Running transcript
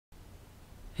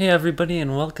Hey everybody,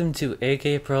 and welcome to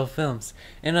AK Pro Films.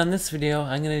 And on this video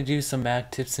I'm going to do some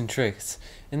Mac tips and tricks,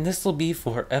 and this will be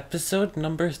for episode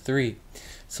number 3.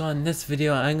 So on this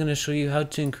video I'm going to show you how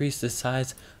to increase the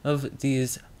size of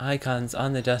these icons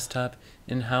on the desktop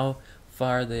and how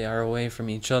far they are away from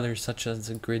each other, such as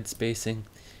the grid spacing,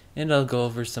 and I'll go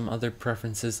over some other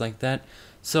preferences like that.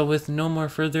 So with no more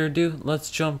further ado, let's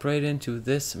jump right into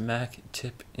this Mac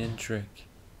tip and trick.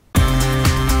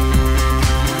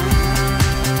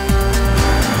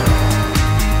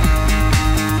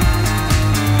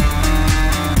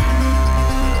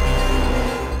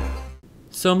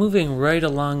 So moving right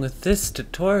along with this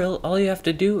tutorial, all you have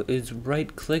to do is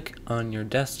right click on your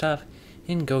desktop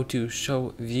and go to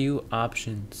Show View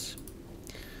Options.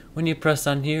 When you press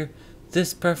on here,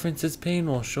 this preferences pane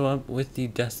will show up with the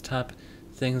desktop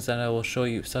things that I will show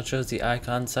you, such as the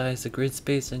icon size, the grid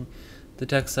spacing, the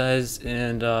text size,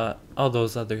 and all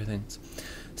those other things.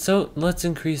 So let's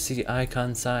increase the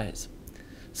icon size.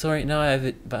 So right now I have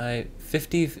it by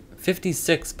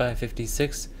 56 by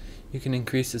 56. You can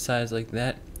increase the size like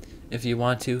that if you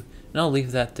want to, and I'll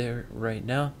leave that there right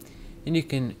now. And you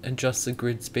can adjust the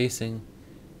grid spacing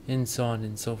and so on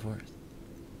and so forth.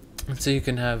 And so you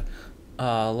can have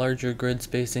larger grid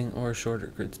spacing or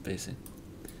shorter grid spacing.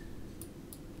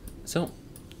 So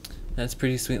that's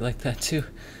pretty sweet like that too.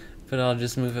 But I'll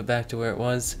just move it back to where it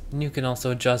was. And you can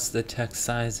also adjust the text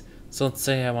size. So let's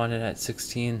say I want it at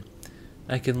 16.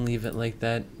 I can leave it like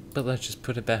that, but let's just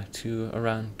put it back to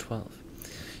around 12.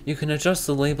 You can adjust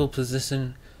the label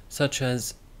position, such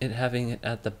as it having it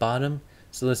at the bottom.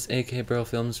 So this AK Pro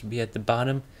Films would be at the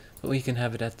bottom, but we can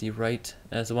have it at the right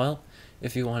as well,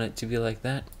 if you want it to be like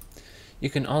that. You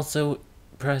can also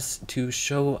press to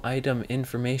show item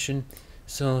information,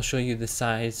 so it'll show you the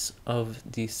size of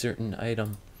the certain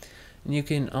item. And you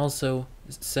can also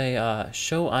say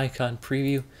show icon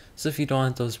preview, so if you don't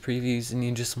want those previews and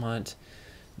you just want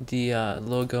the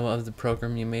logo of the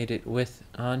program you made it with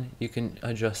on, you can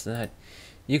adjust that.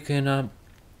 You can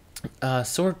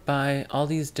sort by all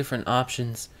these different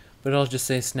options, but I'll just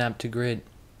say snap to grid,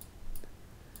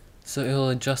 so it'll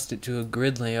adjust it to a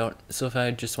grid layout. So if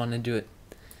I just want to do it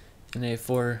in a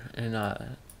 4 in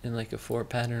like a 4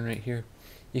 pattern right here,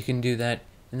 you can do that,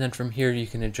 and then from here you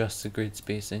can adjust the grid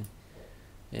spacing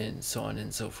and so on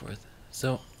and so forth.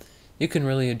 So you can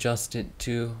really adjust it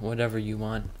to whatever you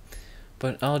want,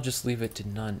 but I'll just leave it to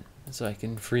none so I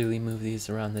can freely move these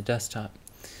around the desktop.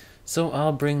 So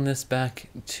I'll bring this back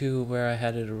to where I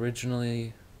had it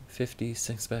originally,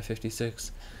 56 by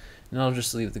 56, and I'll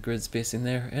just leave the grid spacing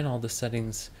there and all the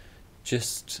settings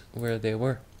just where they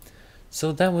were.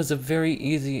 So that was a very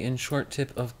easy and short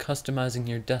tip of customizing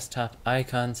your desktop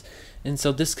icons, and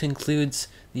so this concludes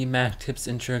the Mac Tips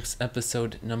and Tricks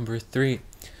episode number 3.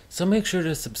 So make sure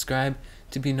to subscribe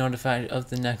to be notified of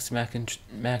the next Mac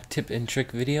tip and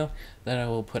trick video that I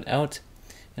will put out.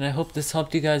 And I hope this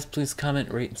helped you guys. Please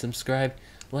comment, rate, and subscribe.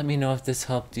 Let me know if this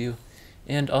helped you.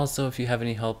 And also, if you have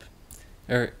any help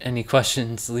or any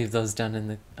questions, leave those down in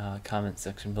the comment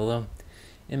section below.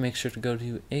 And make sure to go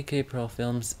to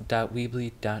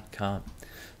akprofilms.weebly.com.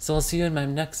 So I'll see you in my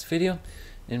next video,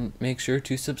 and make sure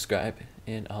to subscribe,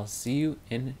 and I'll see you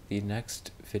in the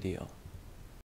next video.